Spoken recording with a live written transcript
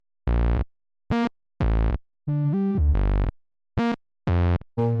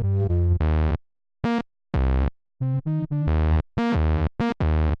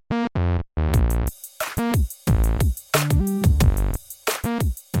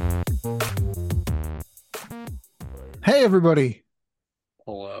Hey, everybody.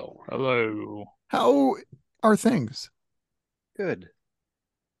 Hello. Hello. How are things? Good.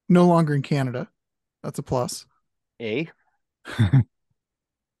 No longer in Canada. That's a plus. A?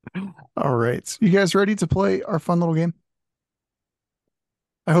 All right. So you guys ready to play our fun little game?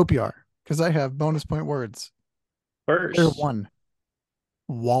 I hope you are, because I have bonus point words. Player First, one,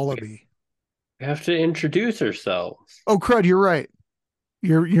 Wallaby. we have to introduce ourselves. Oh, crud, you're right.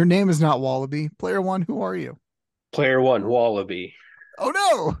 Your name is not Wallaby. Player one, who are you? Player one, Wallaby.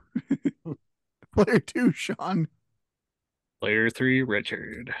 Oh no. Player two, Sean. Player 3,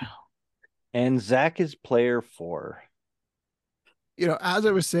 Richard. And Zach is player 4. As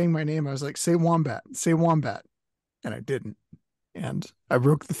I was saying my name, I was like, say Wombat, say Wombat. And I didn't. And I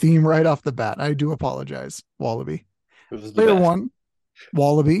broke the theme right off the bat. I do apologize, Wallaby. It was the Player best. one,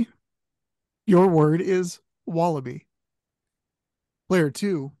 Wallaby. Your word is wallaby. Player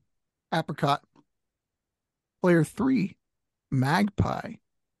two, apricot. Player three, magpie.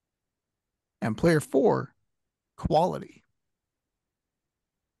 And player four, quality.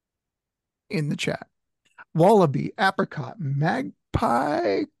 In the chat. Wallaby, apricot,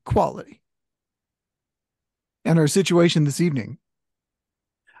 magpie, quality. And our situation this evening.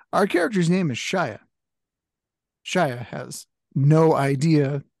 Our character's name is Shia. Shia has no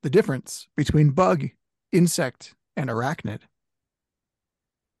idea the difference between bug, insect, and arachnid.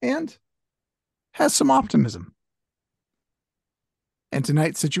 And has some optimism. And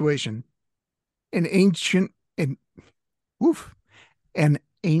tonight's situation, an ancient an oof, an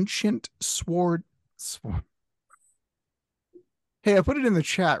ancient sword. Hey, I put it in the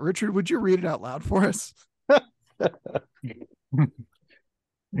chat. Richard, would you read it out loud for us?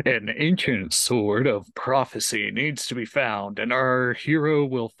 An ancient sword of prophecy needs to be found, and our hero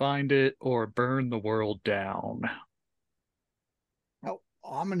will find it or burn the world down. How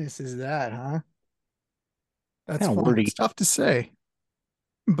ominous is that, huh? That's Kind of fun. wordy. It's tough to say,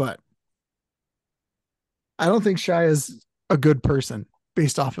 but I don't think Shia is a good person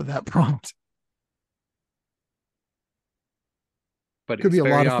based off of that prompt. But Could he's be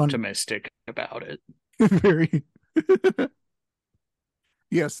a lot very of fun. optimistic about it. Very.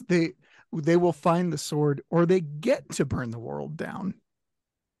 Yes, they will find the sword or they get to burn the world down.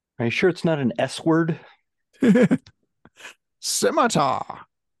 Are you sure it's not an S word? Scimitar.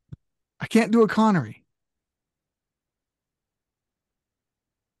 I can't do a Connery.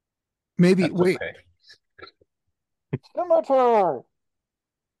 Maybe That's wait. okay. Scimitar.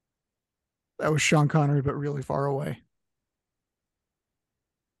 That was Sean Connery, but really far away.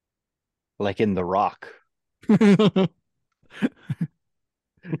 Like in The Rock.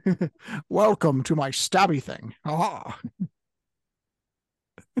 Welcome to my stabby thing. Ah.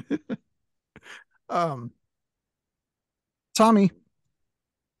 um, Tommy,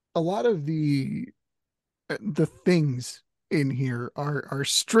 a lot of the things in here are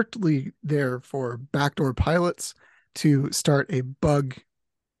strictly there for backdoor pilots to start a bug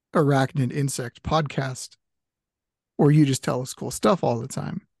arachnid insect podcast where you just tell us cool stuff all the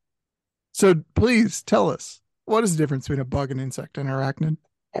time. So please tell us, what is the difference between a bug, an insect, and arachnid?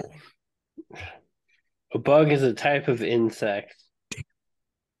 A bug is a type of insect,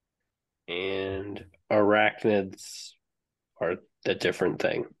 and arachnids are a different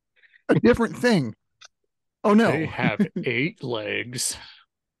thing. A different thing. Oh They no. have 8 legs.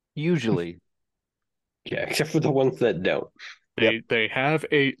 Usually. Yeah, except for the ones that don't. They have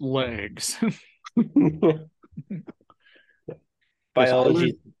 8 legs.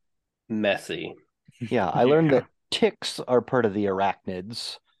 Biology's messy. Yeah, I learned Yeah. that ticks are part of the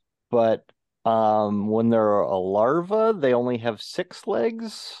arachnids, but when they're a larva, they only have 6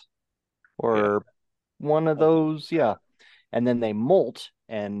 legs or one of those, yeah. And then they molt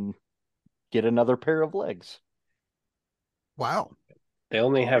and get another pair of legs. Wow. They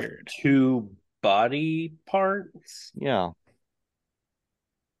only have Weird. 2 body parts. Yeah.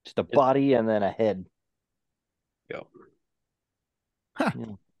 Just a body and then a head. Yep. Huh. Yeah.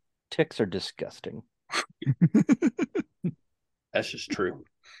 Ticks are disgusting. That's just true.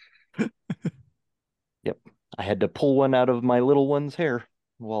 Yep. I had to pull one out of my little one's hair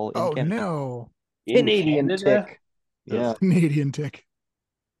while in Oh Canada. no. In Canadian Canada? tick. Yeah. Canadian tick.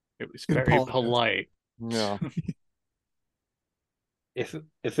 It was Good very apologize. polite. Yeah.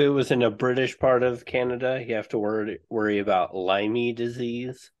 If it was in a British part of Canada, you have to worry about Lyme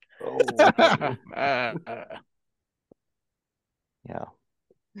disease. Oh. Yeah.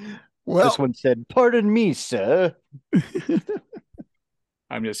 Well, This one said, "Pardon me, sir."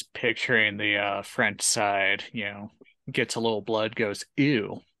 I'm just picturing the French side, gets a little blood, goes,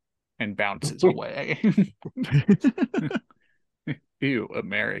 ew, and bounces away. Ew,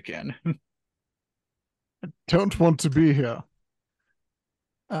 American. Don't want to be here.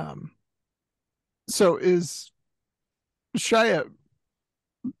 Um, so is Shia,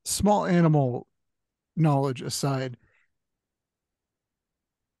 small animal knowledge aside,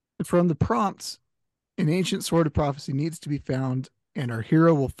 from the prompts, an ancient sword of prophecy needs to be found, and our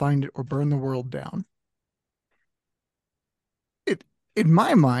hero will find it or burn the world down. It, in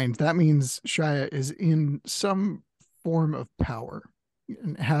my mind, that means Shia is in some form of power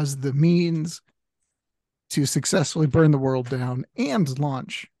and has the means to successfully burn the world down and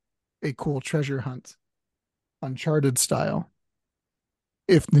launch a cool treasure hunt, Uncharted style,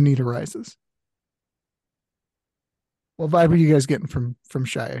 if the need arises. What vibe are you guys getting from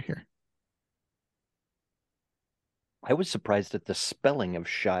Shia here? I was surprised at the spelling of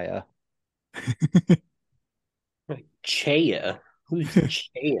Shia. Like Chaya. Who's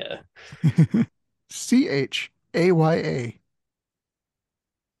Chaya? Chaya.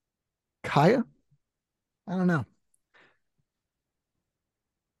 Kaya? I don't know.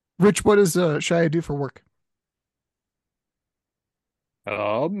 Rich, what does Shia do for work?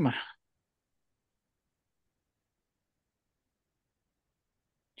 Um,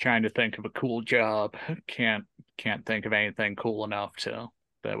 Trying to think of a cool job. Can't think of anything cool enough to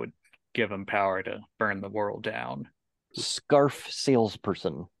that would give him power to burn the world down. Scarf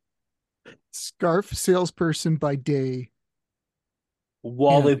salesperson. Scarf salesperson by day and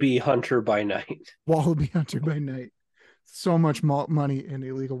Wallaby hunter by night. wallaby hunter by night. So much money in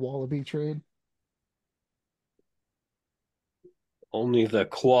illegal wallaby trade. Only the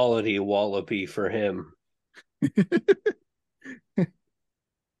quality wallaby for him.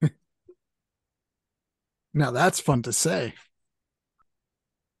 Now that's fun to say.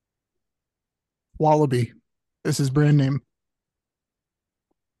 Wallaby. This is brand name.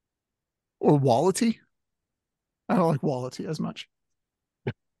 Or Wallety. I don't like Wallety as much.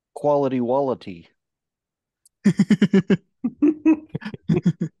 Quality Wallety.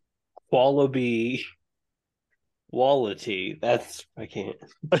 Wallaby Wallety. That's I can't.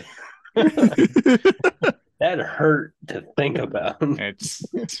 That hurt to think about. It's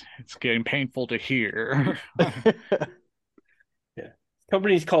getting painful to hear. Yeah.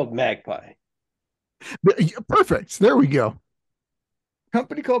 Company's called Magpie. Perfect. There we go.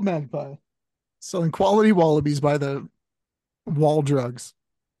 Company called Magpie. Selling quality wallabies by the wall drugs.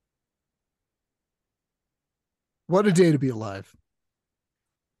 What a day to be alive.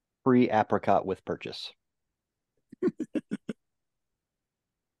 Free apricot with purchase.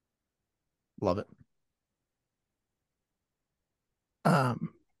 Love it.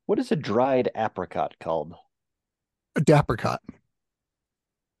 What is a dried apricot called? A dapricot.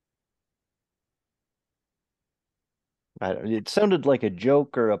 It sounded like a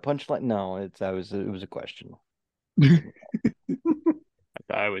joke or a punchline. No, it was a question.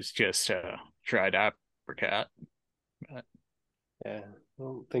 I was just dried apricot. But Yeah. I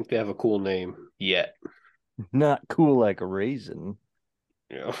don't think they have a cool name yet. Not cool like a raisin.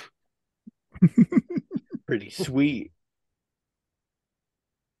 You know. Pretty sweet.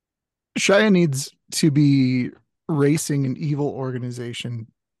 Shia needs to be racing an evil organization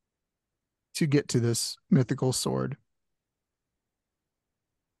to get to this mythical sword.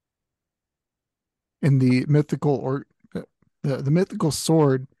 And the the mythical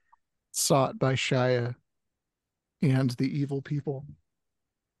sword sought by Shia and the evil people.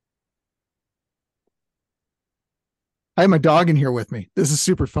 I have my dog in here with me. This is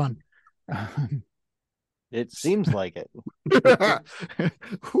super fun. It seems like it.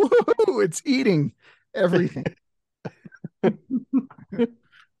 Woo, it's eating everything. Give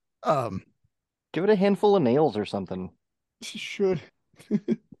it a handful of nails or something. Should.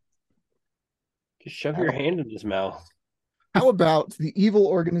 Just shove your hand in his mouth. How about the evil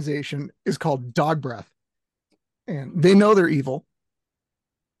organization is called Dog Breath? And they know they're evil.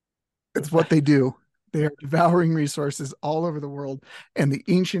 It's what they do. They are devouring resources all over the world. And the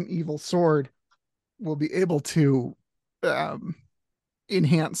ancient evil sword will be able to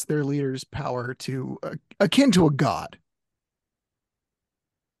enhance their leader's power to akin to a god.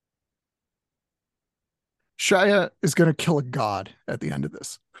 Shia is going to kill a god at the end of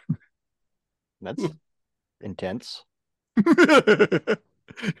this. That's intense.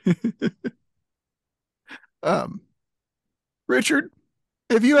 Richard,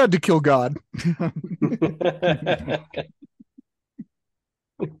 if you had to kill God,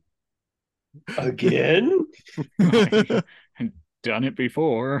 Again? done it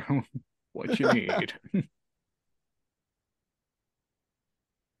before. What you need?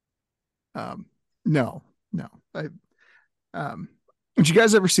 No. Did you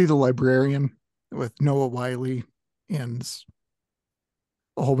guys ever see The Librarian with Noah Wiley and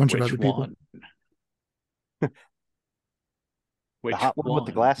a whole bunch of Which other people? one? Which hot one with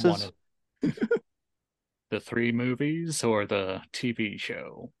the one? glasses? One of the three movies or the TV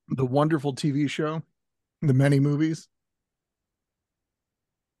show? The wonderful TV show, the many movies.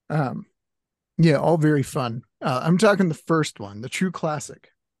 Um, yeah, all very fun. I'm talking the first one, the true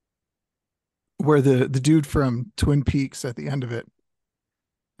classic, where the dude from Twin Peaks at the end of it.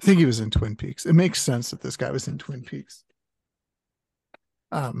 I think he was in Twin Peaks. It makes sense that this guy was in Twin Peaks.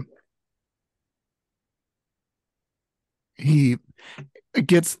 He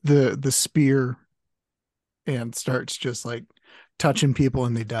gets the spear and starts just like touching people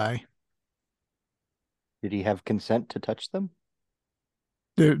and they die. Did he have consent to touch them?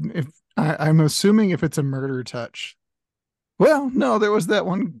 If I'm assuming if it's a murder touch. Well, no, there was that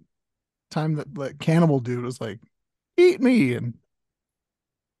one time that like cannibal dude was like, "Eat me," and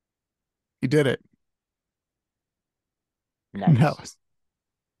he did it. Nice. That was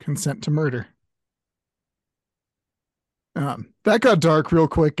consent to murder. That got dark real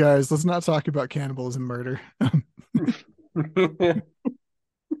quick, guys. Let's not talk about cannibalism murder.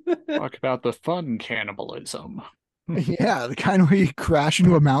 Talk about the fun cannibalism. Yeah, the kind where you crash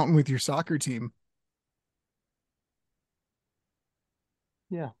into a mountain with your soccer team.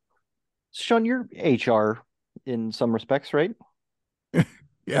 Yeah. Sean, you're HR in some respects, right?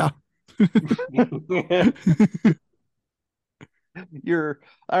 Yeah. You're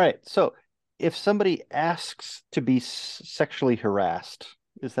all right. So if somebody asks to be sexually harassed,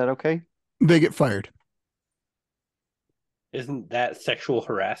 is that okay? They get fired. Isn't that sexual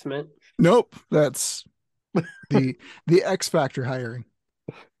harassment? Nope, that's the X Factor hiring.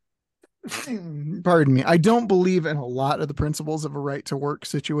 Pardon me. I don't believe in a lot of the principles of a right to work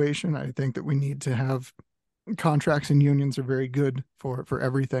situation. I think that we need to have contracts and unions are very good for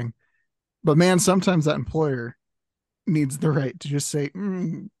everything. But man, sometimes that employer needs the right to just say,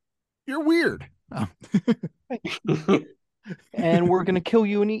 "You're weird," and we're gonna kill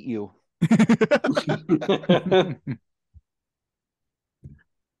you and eat you.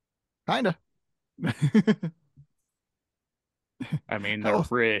 Kinda. I mean, they're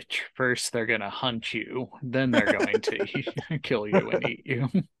rich. First, they're going to hunt you. Then they're going to kill you and eat you.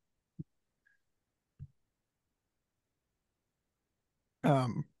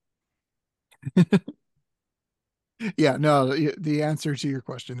 Yeah, no, the answer to your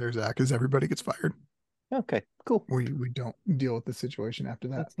question there, Zach, is everybody gets fired. Okay, cool. We don't deal with the situation after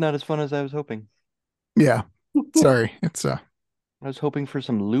that. That's not as fun as I was hoping. Yeah. Sorry. It's I was hoping for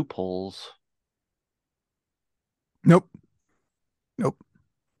some loopholes. Nope.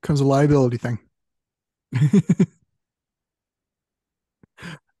 Comes a liability thing.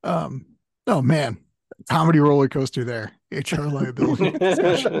 Oh man. Comedy roller coaster there. HR liability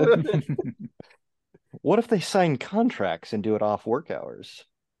discussion. What if they sign contracts and do it off work hours?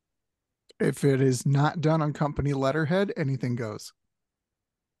 If it is not done on company letterhead, anything goes.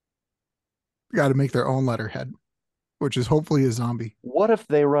 Got to make their own letterhead, which is hopefully a zombie. What if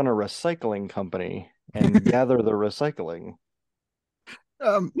they run a recycling company and gather the recycling?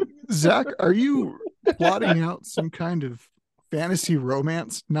 Zach, are you plotting out some kind of fantasy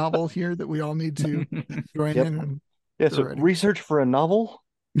romance novel here that we all need to join in? And yeah, so research for a novel?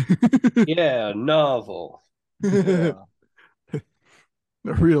 Yeah, novel. Yeah.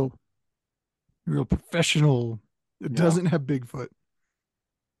 A real professional. It doesn't have Bigfoot.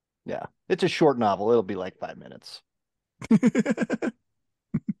 Yeah, it's a short novel. It'll be like 5 minutes. It's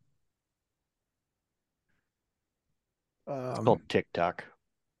called TikTok.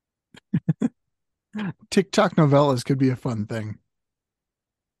 TikTok novellas could be a fun thing.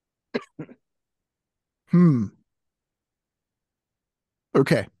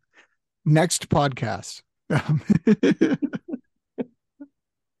 Okay. Next podcast.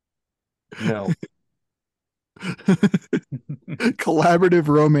 No. Collaborative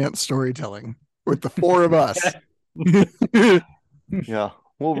romance storytelling with the four of us. Yeah,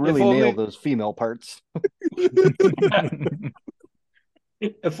 we'll really nail those female parts.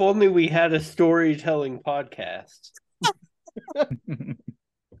 If only we had a storytelling podcast.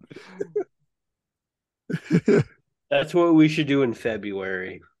 That's what we should do in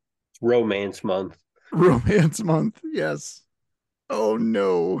February. Romance month. Romance month. Yes. Oh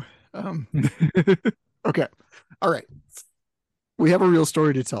no. Okay. All right. We have a real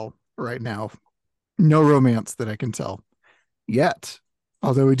story to tell right now. No romance that I can tell yet.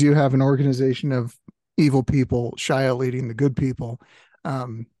 Although we do have an organization of evil people, Shia leading the good people.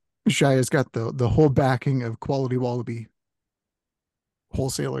 Shia's got the whole backing of Quality Wallaby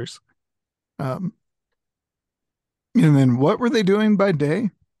wholesalers. And then what were they doing by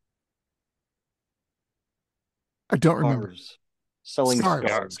day? I don't remember. Selling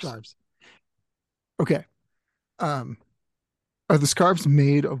Scarves. scarves. Okay. Um, are the scarves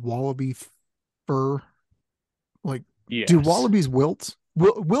made of wallaby fur? Like, do Yes. wallabies wilt?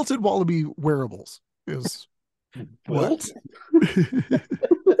 Wilted wallaby wearables is what?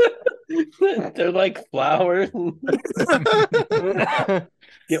 Wilt? They're like flowers.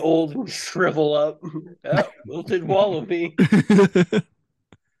 Get old and shrivel up. Oh, wilted wallaby.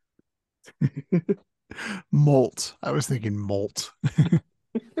 Molt. I was thinking molt.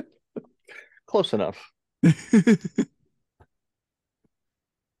 Close enough.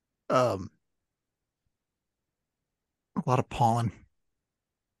 A lot of pollen.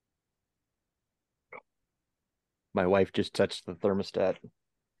 My wife just touched the thermostat.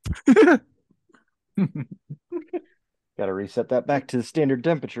 Got to reset that back to the standard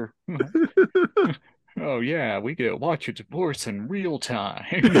temperature. Oh yeah, we get watch a divorce in real time.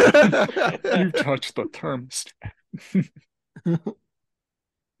 You touch the thermostat.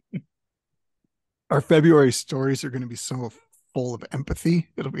 Our February stories are going to be so full of empathy.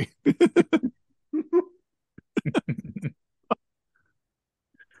 It'll be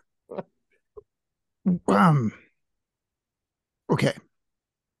um okay.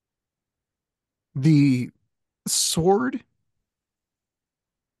 The sword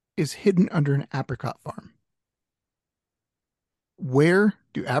is hidden under an apricot farm. Where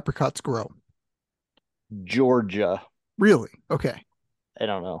do apricots grow? Georgia. Really? Okay. I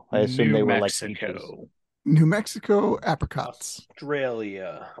don't know. I assume New they were like peaches. Mexico. New Mexico apricots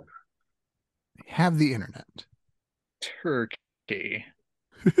Australia. have the internet. Turkey.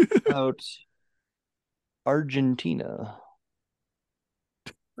 Out Argentina.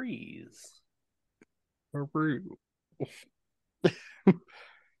 Freeze. Peru.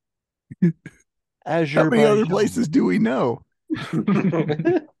 How many other Azerbaijan. places do we know?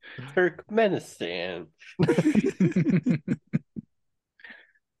 Turkmenistan.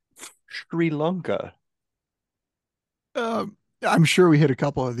 Sri Lanka. I'm sure we hit a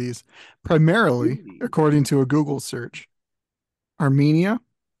couple of these. Primarily, Really? according to a Google search, Armenia,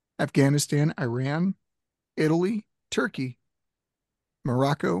 Afghanistan, Iran, Italy, Turkey,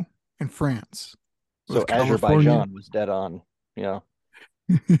 Morocco, and France. So With California. Azerbaijan was dead on. Yeah.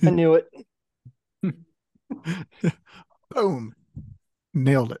 I knew it. Boom.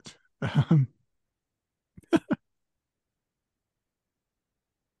 Nailed it.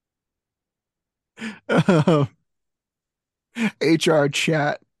 HR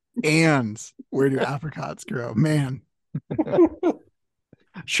chat and where do apricots grow? Man,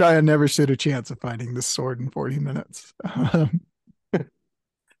 Shia never stood a chance of finding this sword in 40 minutes. With the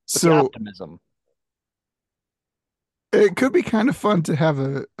So optimism. it could be kind of fun to have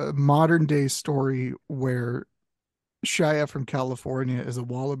a modern day story where Shia from California is a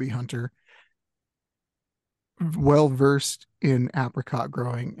wallaby hunter, well versed in apricot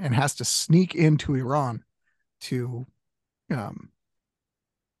growing, and has to sneak into Iran to um,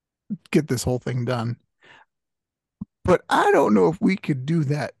 get this whole thing done. But I don't know if we could do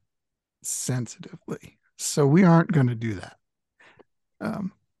that sensitively. So we aren't going to do that.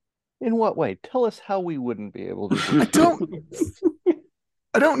 In what way? Tell us how we wouldn't be able to do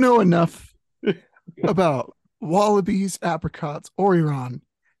I don't know enough about wallabies, apricots, or Iran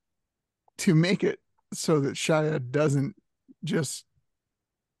to make it so that Shia doesn't just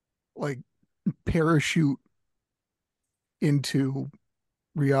like parachute into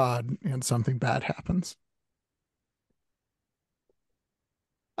Riyadh and something bad happens.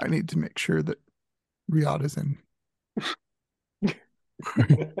 I need to make sure that Riyadh is in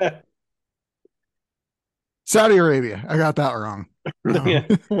Saudi Arabia. I got that wrong.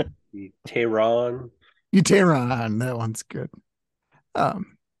 Tehran. Tehran. That one's good.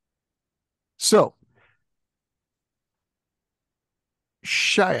 So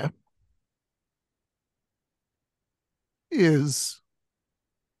Shia is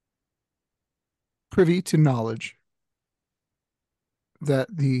privy to knowledge that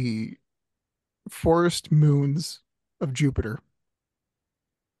the forest moons of Jupiter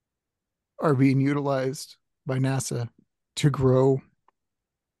are being utilized by NASA to grow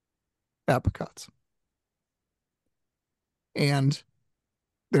apricots. And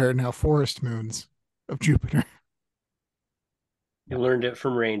there are now forest moons of Jupiter. You learned it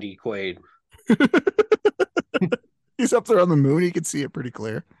from Randy Quaid. He's up there on the moon. He can see it pretty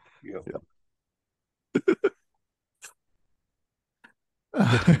clear. Yep.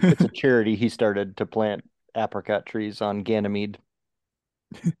 It's a charity he started to plant apricot trees on Ganymede.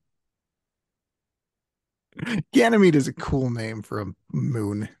 Ganymede is a cool name for a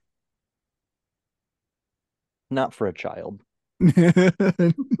moon. Not for a child.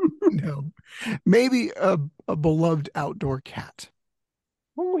 No. Maybe a beloved outdoor cat.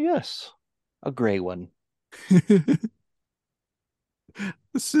 Oh, yes. A gray one.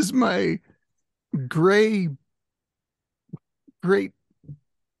 This is my gray great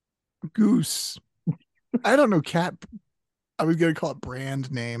goose. I don't know cat. I was gonna call it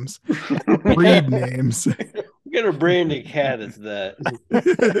brand names, breed names. What kind of brand of cat is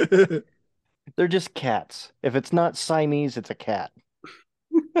that? They're just cats. If it's not Siamese, it's a cat.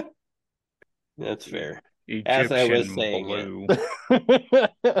 That's fair. As I was Egyptian saying blue.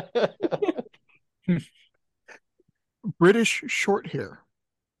 British short hair,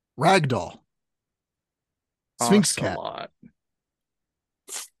 ragdoll, sphinx cat, Ocelot.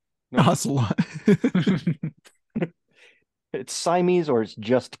 Nope. ocelot. It's Siamese or it's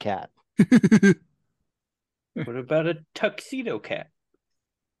just cat. What about a tuxedo cat?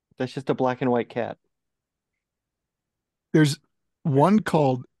 That's just a black and white cat. There's one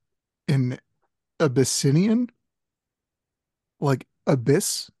called an Abyssinian, like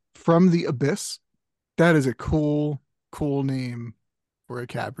abyss from the abyss. That is a cool name for a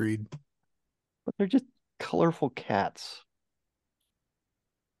cat breed. But they're just colorful cats.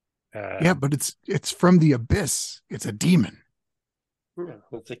 Yeah, but it's from the abyss. It's a demon.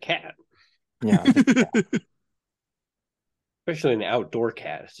 It's a cat, Yeah. especially an outdoor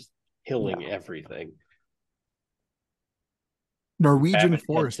cat. It's just killing Yeah. everything. Norwegian Rabbit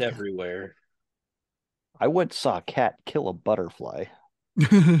forest heads cat. everywhere. I once saw a cat kill a butterfly. We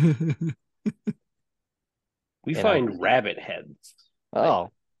And find rabbit heads.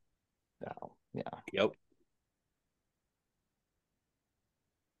 Oh. No. Yeah. Yep.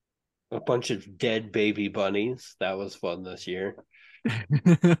 A bunch of dead baby bunnies. That was fun this year.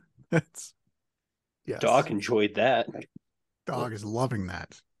 That's yes. Dog enjoyed that. Dog is loving that.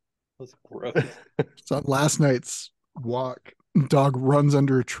 That was gross. So on last night's walk, dog runs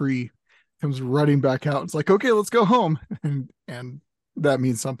under a tree, comes running back out. It's like, okay, let's go home. And that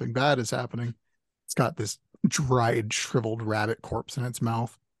means something bad is happening. It's got this dried, shriveled rabbit corpse in its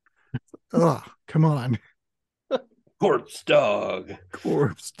mouth. Ugh, come on. Corpse dog.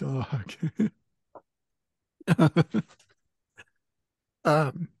 Corpse dog.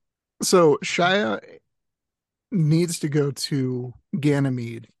 So Shia needs to go to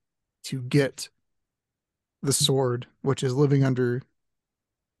Ganymede to get the sword, which is living under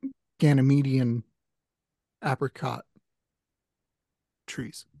Ganymedian apricot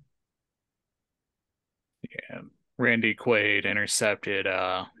trees. Yeah. Randy Quaid intercepted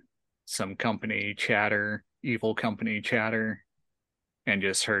some company chatter, evil company chatter, and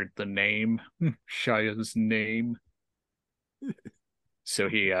just heard the name, Shia's name. So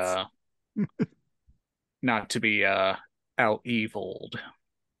he not to be out eviled,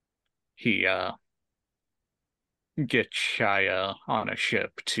 he gets Shia on a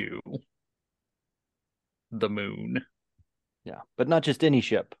ship to the moon. Yeah. But not just any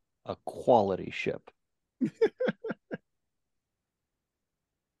ship, a quality ship.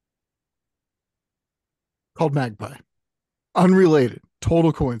 Called Magpie. Unrelated.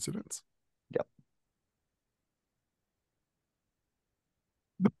 Total coincidence. Yep.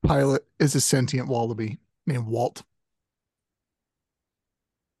 The pilot is a sentient wallaby named Walt.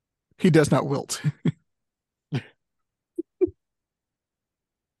 He does not wilt.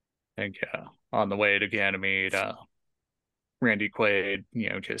 And on the way to Ganymede, Randy Quaid,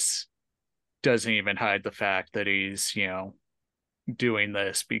 just doesn't even hide the fact that he's, doing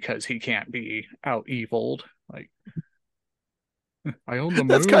this because he can't be out eviled. Like, I own the moon.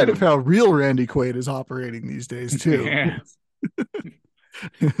 That's kind of how real Randy Quaid is operating these days, too. Yeah.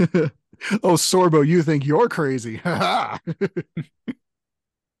 Oh, Sorbo, you think you're crazy.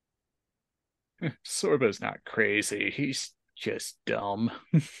 Sorbo's not crazy. He's just dumb.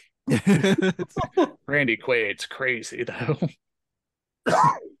 Randy Quaid's crazy, though.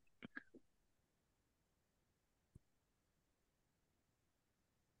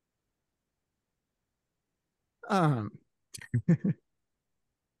 um,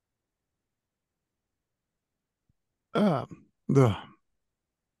 the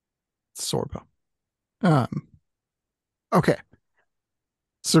Sorbo. Okay.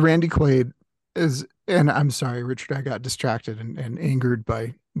 So Randy Quaid is, and I'm sorry, Richard, I got distracted and angered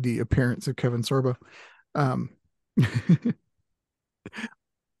by the appearance of Kevin Sorbo.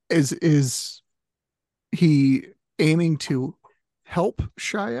 Is he aiming to help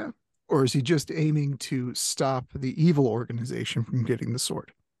Shia, or is he just aiming to stop the evil organization from getting the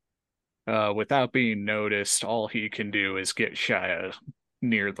sword? Without being noticed, all he can do is get Shia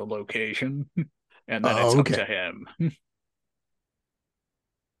near the location, and then it's up to him.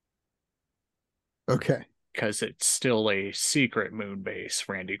 Okay. Because it's still a secret moon base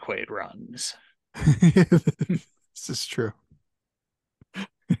Randy Quaid runs. This is true.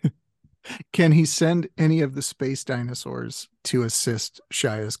 Can he send any of the space dinosaurs to assist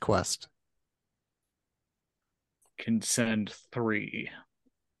Shia's quest? Can send 3.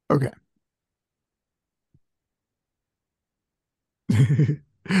 Okay.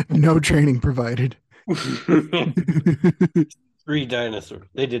 No training provided. 3 dinosaurs.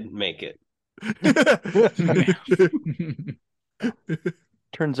 They didn't make it.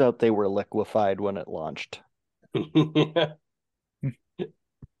 Turns out they were liquefied when it launched.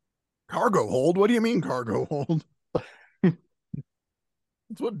 Cargo hold? What do you mean cargo hold? That's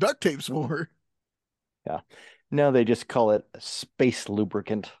what duct tape's for. Yeah. Now they just call it space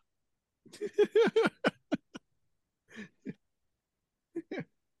lubricant.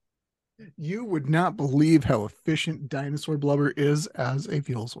 You would not believe how efficient dinosaur blubber is as a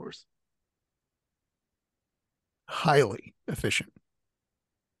fuel source. Highly efficient.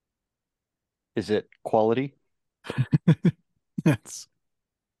 Is it quality? Yes.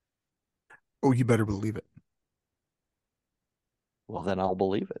 Oh, you better believe it. Well, then I'll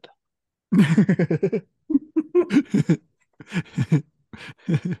believe it.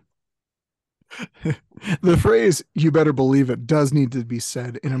 The phrase "you better believe it" does need to be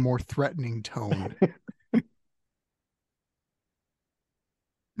said in a more threatening tone.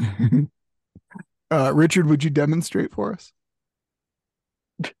 Richard, would you demonstrate for us?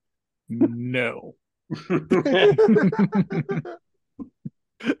 No.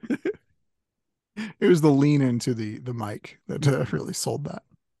 It was the lean into the mic that really sold that.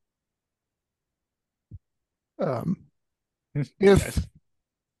 If Yes.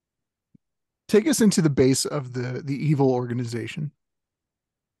 Take us into the base of the evil organization.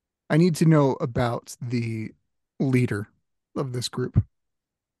 I need to know about the leader of this group.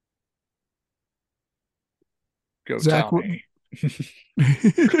 Go Zach, Tommy.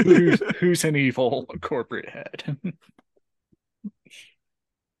 Who's an evil corporate head?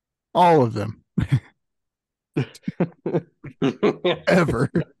 all of them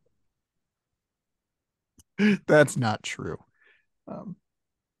ever. That's not true. Um,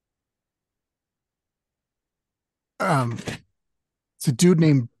 it's a dude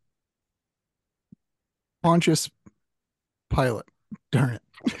named Pontius Pilot. Darn it.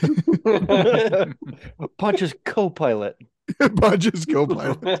 Punch's co-pilot. Pontius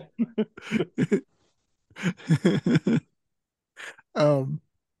Co-Pilot.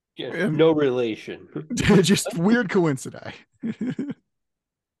 No relation. Just weird coincidence.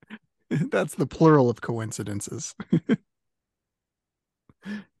 That's the plural of coincidences.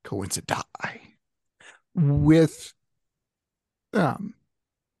 Coincidi. With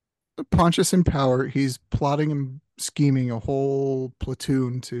Pontius in power, he's plotting and scheming a whole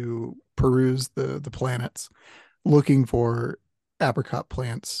platoon to peruse the planets, looking for apricot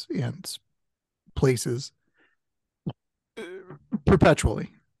plants and places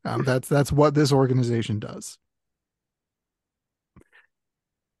perpetually. That's what this organization does.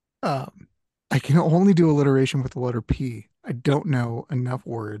 I can only do alliteration with the letter P. I don't know enough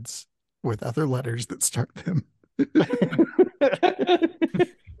words with other letters that start them.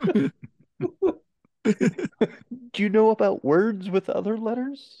 Do you know about words with other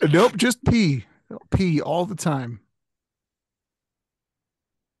letters? Nope, just P. P all the time.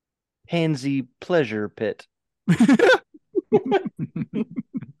 Pansy pleasure pit.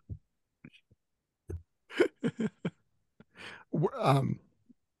 um,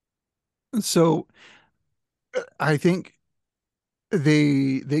 so I think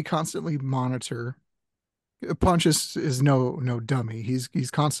they constantly monitor. Pontius is no dummy.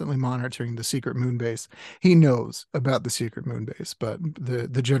 He's constantly monitoring the secret moon base. He knows about the secret moon base, but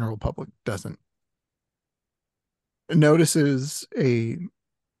the general public doesn't. Notices a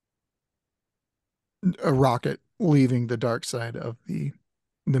rocket leaving the dark side of the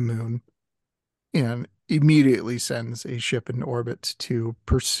moon and immediately sends a ship in orbit to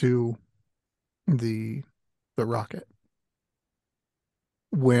pursue the rocket.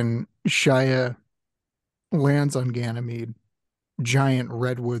 When Shia lands on Ganymede, giant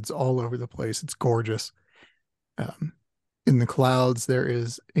redwoods all over the place. It's gorgeous. In the clouds, there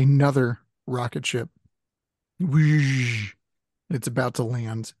is another rocket ship. It's about to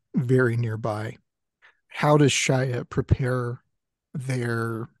land very nearby. How does Shia prepare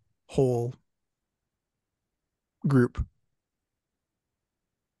their whole group?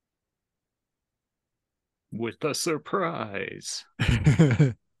 With a surprise.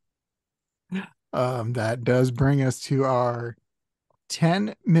 That does bring us to our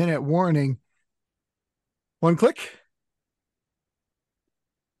 10-minute warning. One click.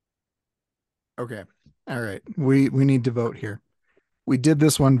 Okay. All right. We need to vote here. We did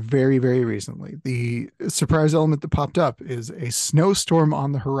this one very, very recently. The surprise element that popped up is a snowstorm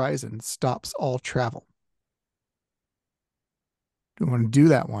on the horizon stops all travel. Do we want to do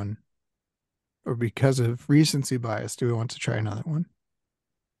that one? Or because of recency bias, do we want to try another one?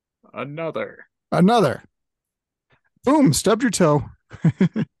 Another. Another. Boom, stubbed your toe.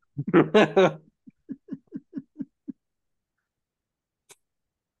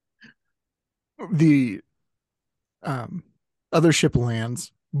 The um, other ship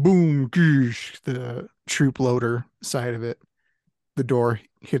lands. Boom, goosh, the troop loader side of it. The door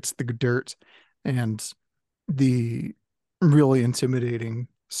hits the dirt, and the really intimidating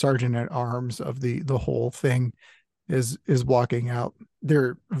sergeant at arms of the whole thing is walking out.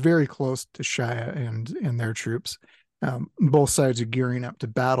 They're very close to Shia and their troops. Both sides are gearing up to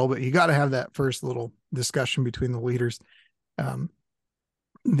battle, but you got to have that first little discussion between the leaders.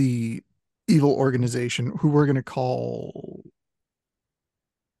 The evil organization, who we're going to call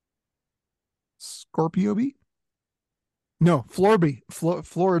Scorpio Bee? No, Florby.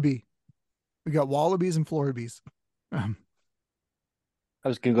 Florby. We got wallabies and Florbies. Um, I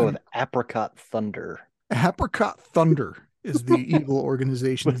was going to go with Apricot Thunder. Apricot Thunder is the evil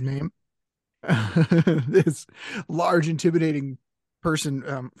organization's name. This large, intimidating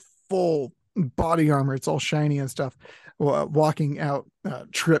person, full body armor. It's all shiny and stuff. Walking out,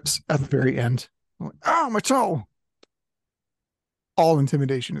 trips at the very end. Like, oh, my toe! All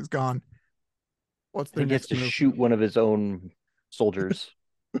intimidation is gone. What's their He gets next to move? shoot one of his own soldiers.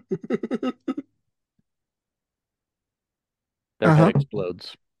 Their head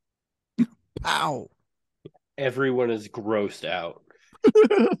explodes. Pow! Everyone is grossed out.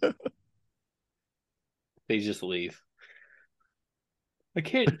 They just leave. I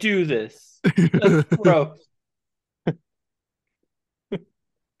can't do this. That's gross.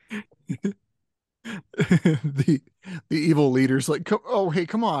 the the evil leader's like, oh hey,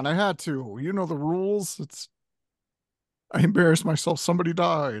 come on, I had to. You know the rules. I embarrassed myself. Somebody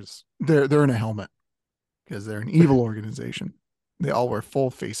dies. They're in a helmet because they're an evil organization. They all wear full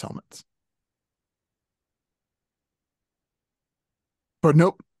face helmets. But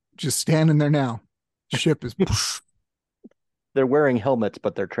nope, just standing there now. Ship is They're wearing helmets,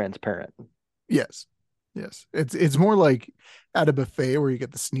 but they're transparent. yes. Yes. It's more like at a buffet where you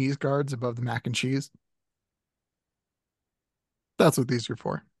get the sneeze guards above the mac and cheese. That's what these are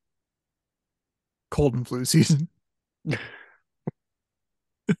for. Cold and flu season.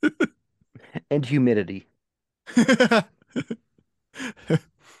 And humidity.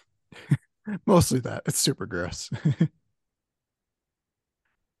 Mostly that. It's super gross.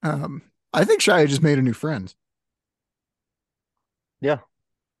 I think Shia just made a new friend. Yeah.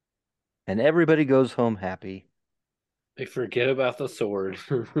 And everybody goes home happy. They forget about the sword.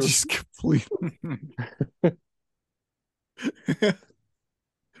 Just completely.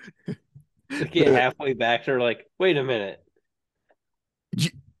 They get halfway back, they're like, wait a minute.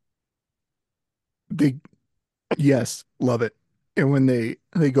 They yes, love it. And when they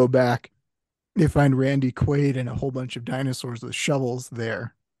go back, they find Randy Quaid and a whole bunch of dinosaurs with shovels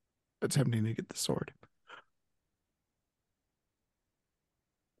there, attempting to get the sword.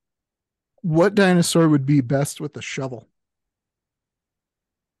 What dinosaur would be best with a shovel?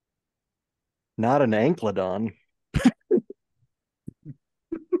 Not an ankylodon.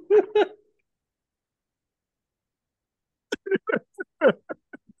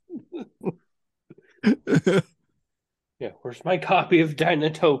 Yeah, where's my copy of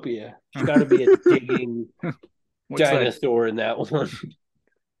Dinotopia? There's got to be a digging dinosaur in that one.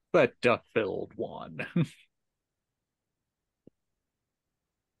 That duck-filled one. I'm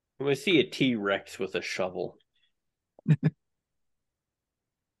going to see a T-Rex with a shovel.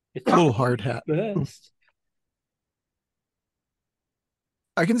 It's a little hard hat. Best.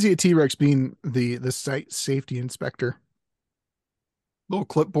 I can see a T-Rex being the site safety inspector. Little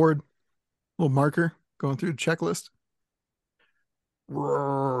clipboard, little marker going through the checklist.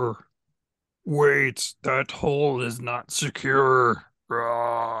 Roar. Wait, that hole is not secure.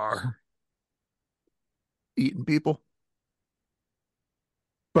 Roar. Eating people.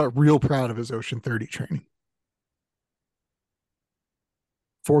 But real proud of his Ocean 30 training.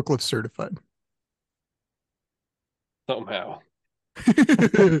 Forklift certified. Somehow.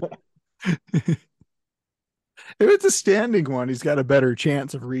 If it's a standing one, he's got a better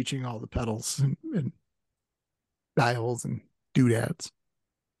chance of reaching all the pedals and dials and doodads.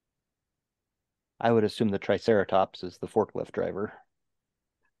 I would assume the Triceratops is the forklift driver.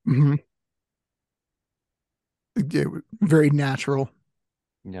 Mm-hmm. Yeah, very natural.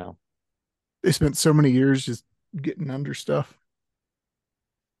 No. They spent so many years just getting under stuff.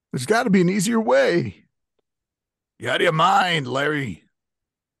 There's got to be an easier way. You out of your mind, Larry.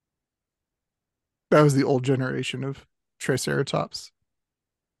 That was the old generation of Triceratops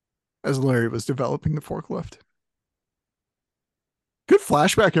as Larry was developing the forklift. Good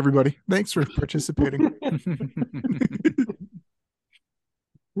flashback, everybody. Thanks for participating.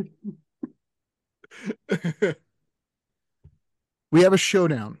 We have a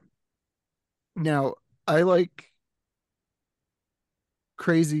showdown. Now, I like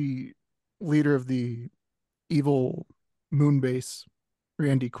crazy leader of the evil Moonbase,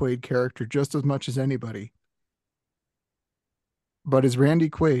 Randy Quaid character just as much as anybody. But is Randy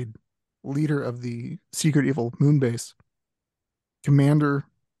Quaid, leader of the secret evil Moonbase, commander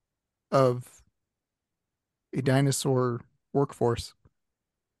of a dinosaur workforce,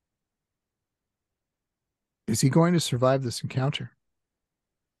 is he going to survive this encounter?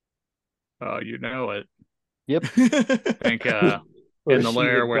 Oh, you know it. Yep. I think Or in the is he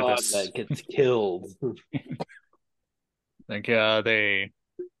lair where god this that gets killed? I think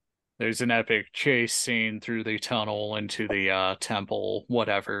there's an epic chase scene through the tunnel into the temple,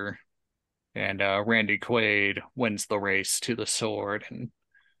 whatever. And Randy Quaid wins the race to the sword, and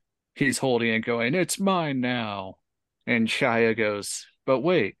he's holding it going, "It's mine now." And Shia goes, "But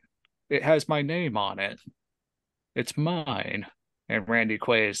wait, it has my name on it. It's mine." And Randy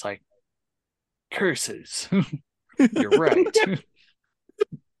Quaid is like, "Curses." You're right.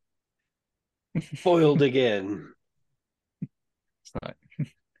 Foiled again.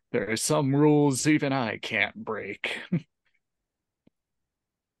 There are some rules even I can't break.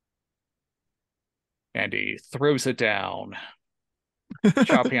 And he throws it down,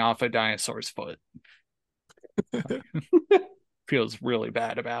 chopping off a dinosaur's foot. Feels really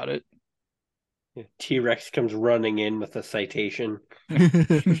bad about it. T-Rex comes running in with a citation.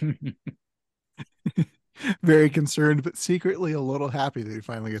 Very concerned, but secretly a little happy that he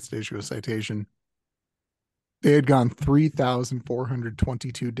finally gets to issue a citation. They had gone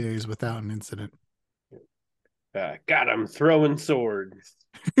 3,422 days without an incident. Got him throwing swords.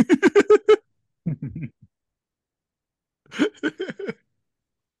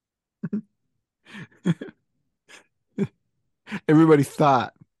 Everybody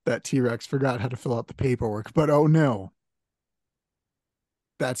thought that T-Rex forgot how to fill out the paperwork, but oh no.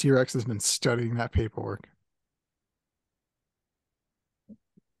 That T-Rex has been studying that paperwork.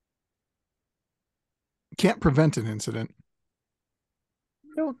 Can't prevent an incident.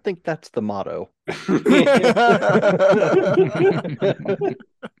 I don't think that's the motto.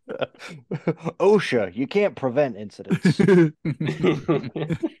 OSHA, you can't prevent incidents.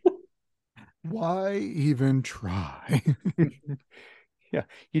 Why even try? Yeah,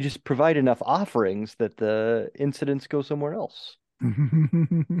 you just provide enough offerings that the incidents go somewhere else.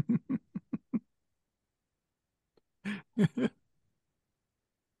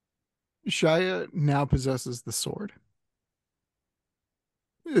 Shia now possesses the sword.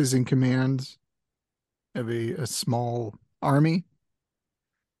 Is in command of a small army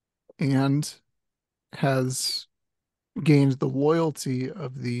and has gained the loyalty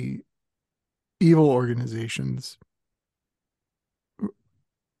of the evil organizations.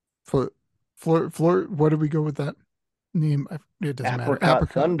 What did we go with that name? It doesn't matter.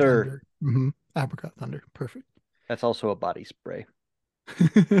 Apricot Thunder. Mm-hmm. Apricot Thunder. Perfect. That's also a body spray.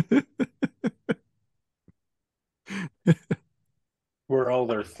 Where all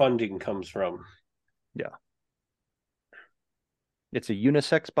their funding comes from. Yeah. It's a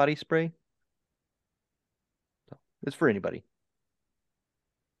unisex body spray. It's for anybody.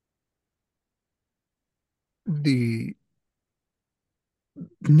 The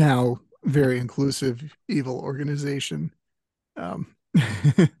now very inclusive evil organization. They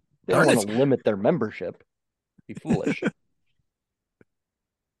don't want to limit their membership. Be foolish.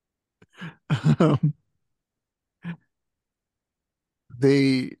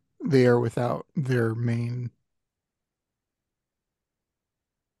 They are without their main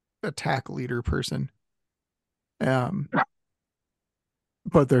attack leader person. But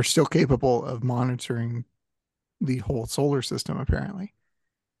they're still capable of monitoring the whole solar system, apparently.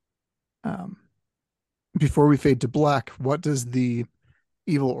 Before we fade to black, what does the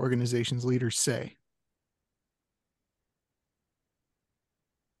evil organization's leader say?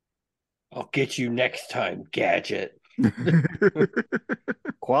 I'll get you next time, Gadget.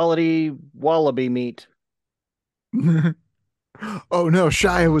 Quality wallaby meat. Oh no,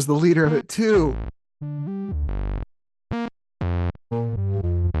 Shia was the leader of it too.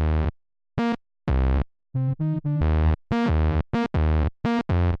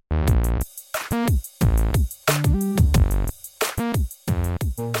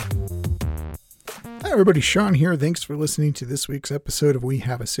 Hi everybody, Sean here. Thanks for listening to this week's episode of We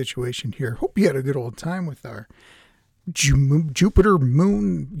Have a Situation Here. Hope you had a good old time with our Jupiter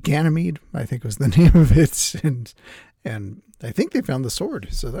Moon Ganymede, I think was the name of it, and I think they found the sword,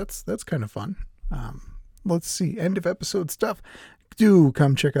 so that's kind of fun. Let's see, end of episode stuff. Do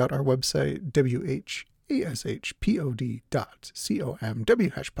come check out our website, whashpod.com,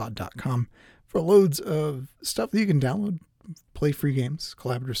 whashpod.com, for loads of stuff that you can download. Play free games.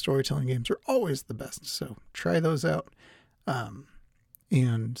 Collaborative storytelling games are always the best, so try those out.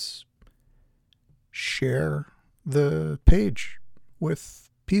 And share the page with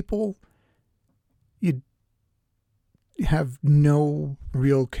people you have no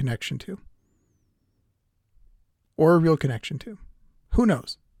real connection to, or a real connection to. Who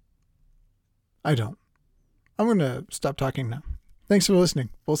knows? I don't. I'm going to stop talking now. Thanks for listening.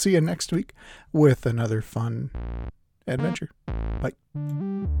 We'll see you next week with another fun adventure. Bye.